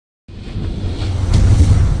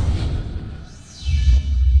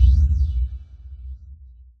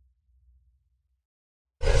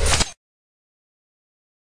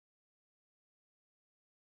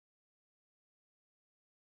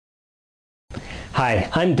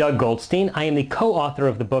Hi, I'm Doug Goldstein. I am the co-author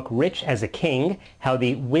of the book Rich as a King, How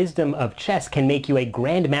the Wisdom of Chess Can Make You a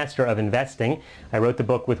Grandmaster of Investing. I wrote the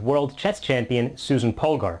book with world chess champion Susan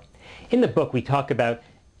Polgar. In the book we talk about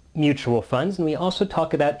mutual funds and we also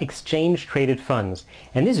talk about exchange-traded funds.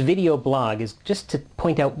 And this video blog is just to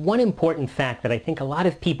point out one important fact that I think a lot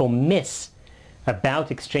of people miss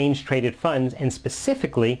about exchange-traded funds and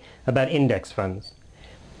specifically about index funds.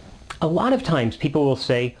 A lot of times people will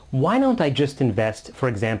say, why don't I just invest, for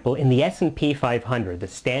example, in the S&P 500, the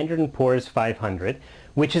Standard & Poor's 500,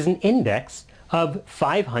 which is an index of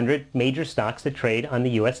 500 major stocks that trade on the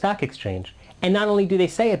US stock exchange. And not only do they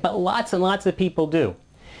say it, but lots and lots of people do.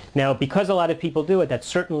 Now, because a lot of people do it, that's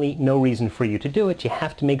certainly no reason for you to do it. You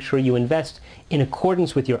have to make sure you invest in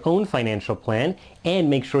accordance with your own financial plan and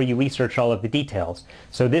make sure you research all of the details.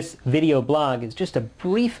 So this video blog is just a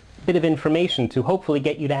brief bit of information to hopefully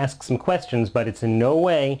get you to ask some questions, but it's in no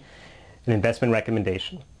way an investment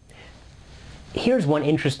recommendation. Here's one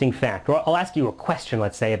interesting fact, or I'll ask you a question,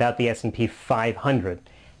 let's say, about the S&P 500.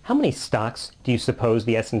 How many stocks do you suppose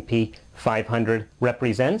the S&P 500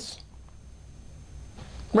 represents?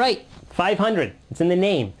 Right, 500. It's in the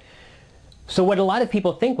name. So what a lot of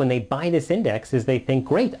people think when they buy this index is they think,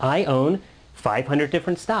 great, I own 500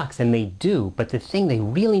 different stocks, and they do. But the thing they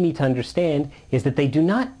really need to understand is that they do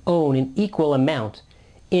not own an equal amount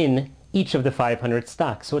in each of the 500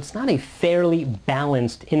 stocks. So it's not a fairly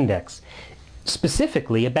balanced index.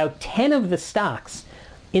 Specifically, about 10 of the stocks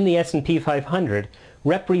in the S&P 500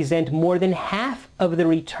 represent more than half of the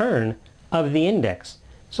return of the index.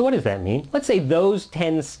 So what does that mean? Let's say those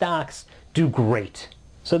 10 stocks do great.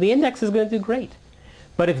 So the index is going to do great.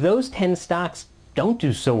 But if those 10 stocks don't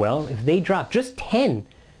do so well, if they drop just 10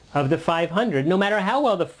 of the 500, no matter how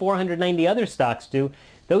well the 490 other stocks do,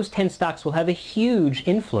 those 10 stocks will have a huge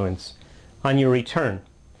influence on your return.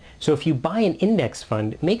 So if you buy an index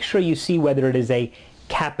fund, make sure you see whether it is a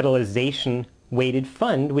capitalization weighted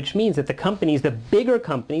fund, which means that the companies, the bigger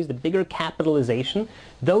capitalization,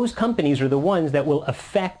 those companies are the ones that will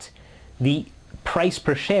affect the price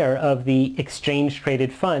per share of the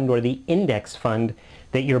exchange-traded fund or the index fund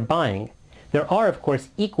that you're buying. There are, of course,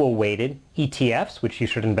 equal weighted ETFs, which you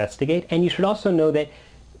should investigate, and you should also know that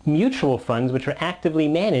mutual funds, which are actively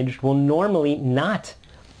managed, will normally not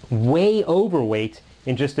way overweight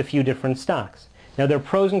in just a few different stocks. Now, there are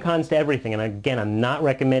pros and cons to everything, and again, I'm not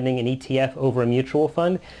recommending an ETF over a mutual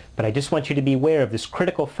fund, but I just want you to be aware of this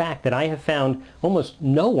critical fact that I have found almost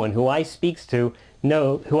no one who I speak to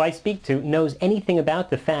knows anything about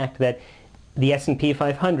the fact that the S&P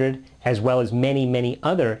 500, as well as many, many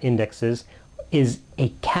other indexes, is a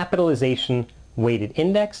capitalization weighted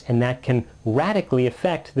index, and that can radically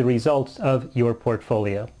affect the results of your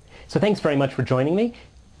portfolio. So thanks very much for joining me.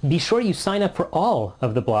 Be sure you sign up for all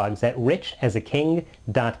of the blogs at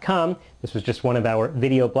richasaking.com. This was just one of our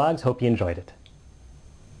video blogs. Hope you enjoyed it.